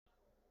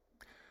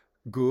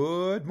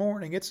Good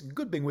morning. It's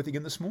good being with you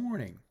again this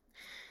morning.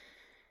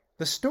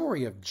 The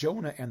story of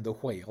Jonah and the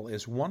whale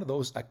is one of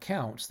those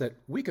accounts that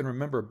we can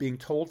remember being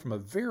told from a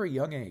very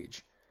young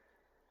age.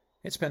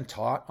 It's been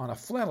taught on a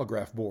flannel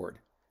graph board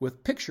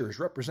with pictures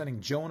representing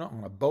Jonah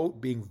on a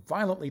boat being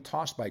violently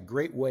tossed by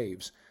great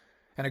waves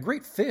and a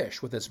great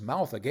fish with its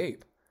mouth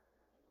agape.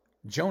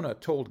 Jonah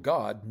told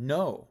God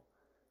no,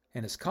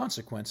 and his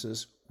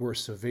consequences were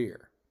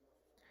severe.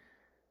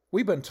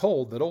 We've been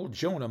told that old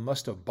Jonah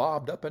must have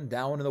bobbed up and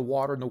down in the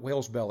water in the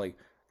whale's belly,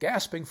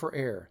 gasping for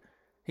air.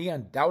 He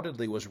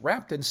undoubtedly was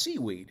wrapped in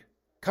seaweed,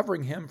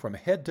 covering him from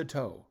head to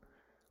toe.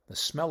 The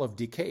smell of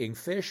decaying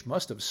fish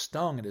must have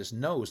stung at his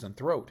nose and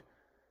throat.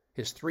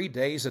 His 3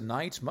 days and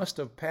nights must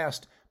have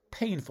passed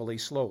painfully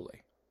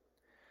slowly.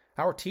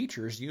 Our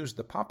teachers used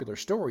the popular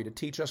story to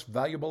teach us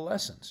valuable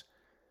lessons.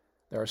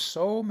 There are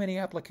so many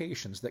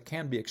applications that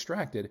can be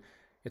extracted,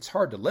 it's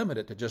hard to limit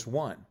it to just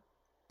one.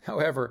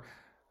 However,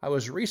 I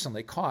was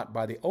recently caught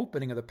by the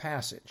opening of the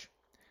passage.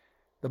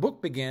 The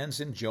book begins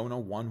in Jonah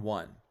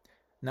 1:1.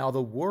 Now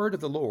the word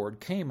of the Lord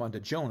came unto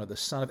Jonah the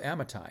son of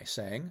Amittai,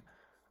 saying,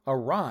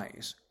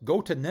 Arise,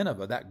 go to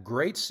Nineveh, that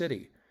great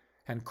city,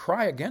 and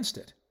cry against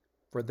it,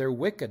 for their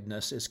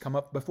wickedness is come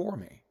up before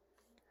me.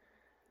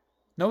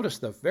 Notice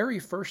the very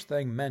first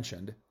thing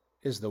mentioned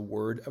is the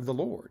word of the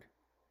Lord.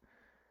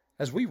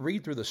 As we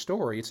read through the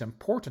story, it's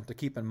important to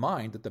keep in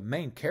mind that the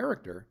main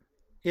character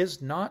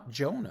is not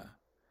Jonah,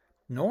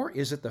 nor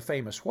is it the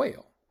famous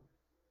whale.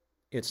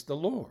 It's the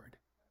Lord.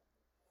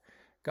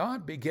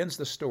 God begins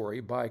the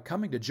story by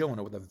coming to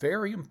Jonah with a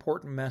very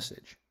important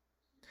message.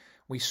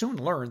 We soon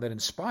learn that in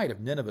spite of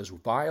Nineveh's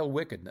vile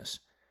wickedness,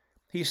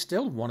 he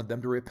still wanted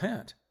them to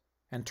repent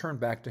and turn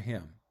back to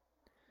him.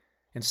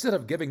 Instead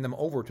of giving them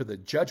over to the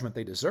judgment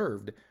they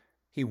deserved,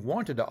 he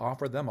wanted to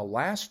offer them a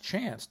last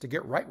chance to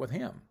get right with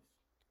him.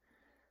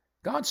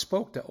 God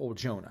spoke to old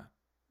Jonah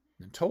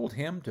and told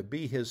him to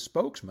be his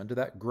spokesman to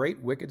that great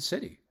wicked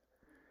city.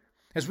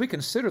 As we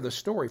consider the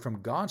story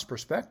from God's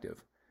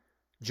perspective,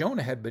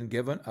 Jonah had been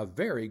given a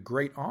very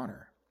great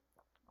honor.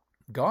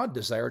 God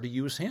desired to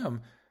use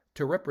him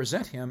to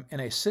represent him in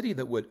a city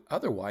that would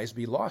otherwise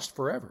be lost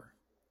forever.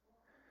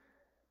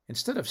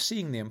 Instead of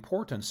seeing the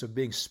importance of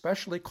being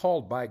specially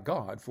called by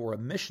God for a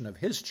mission of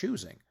his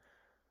choosing,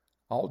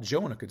 all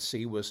Jonah could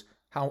see was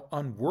how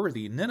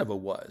unworthy Nineveh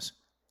was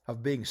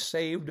of being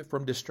saved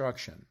from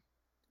destruction.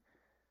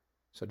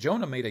 So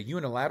Jonah made a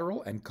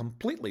unilateral and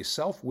completely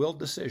self-willed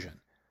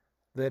decision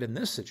that in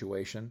this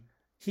situation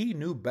he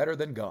knew better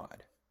than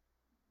God.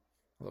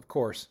 Well, of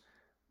course,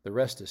 the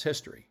rest is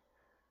history.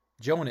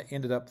 Jonah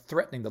ended up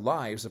threatening the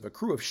lives of a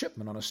crew of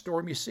shipmen on a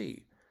stormy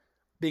sea,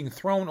 being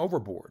thrown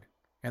overboard,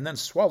 and then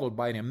swallowed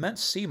by an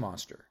immense sea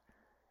monster.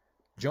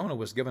 Jonah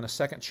was given a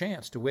second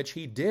chance, to which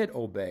he did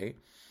obey,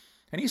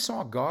 and he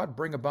saw God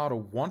bring about a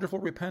wonderful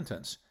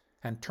repentance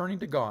and turning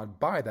to God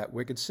by that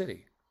wicked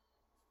city.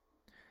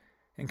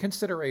 In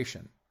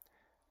consideration,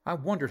 I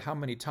wondered how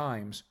many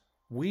times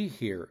we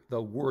hear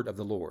the word of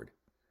the Lord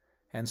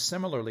and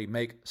similarly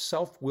make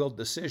self-willed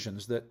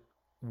decisions that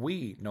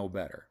we know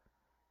better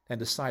and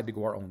decide to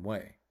go our own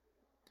way.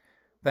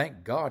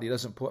 Thank God he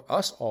doesn't put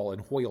us all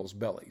in whales'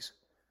 bellies.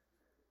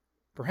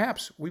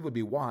 Perhaps we would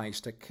be wise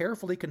to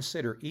carefully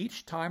consider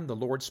each time the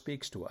Lord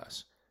speaks to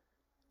us.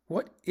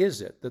 What is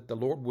it that the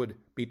Lord would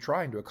be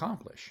trying to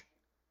accomplish?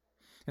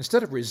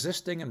 Instead of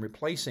resisting and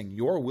replacing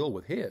your will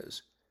with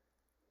his,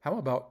 how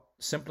about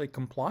simply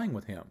complying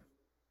with him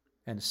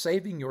and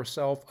saving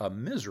yourself a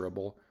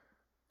miserable,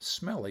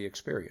 smelly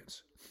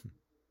experience?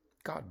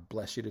 God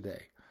bless you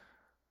today.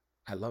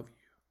 I love you.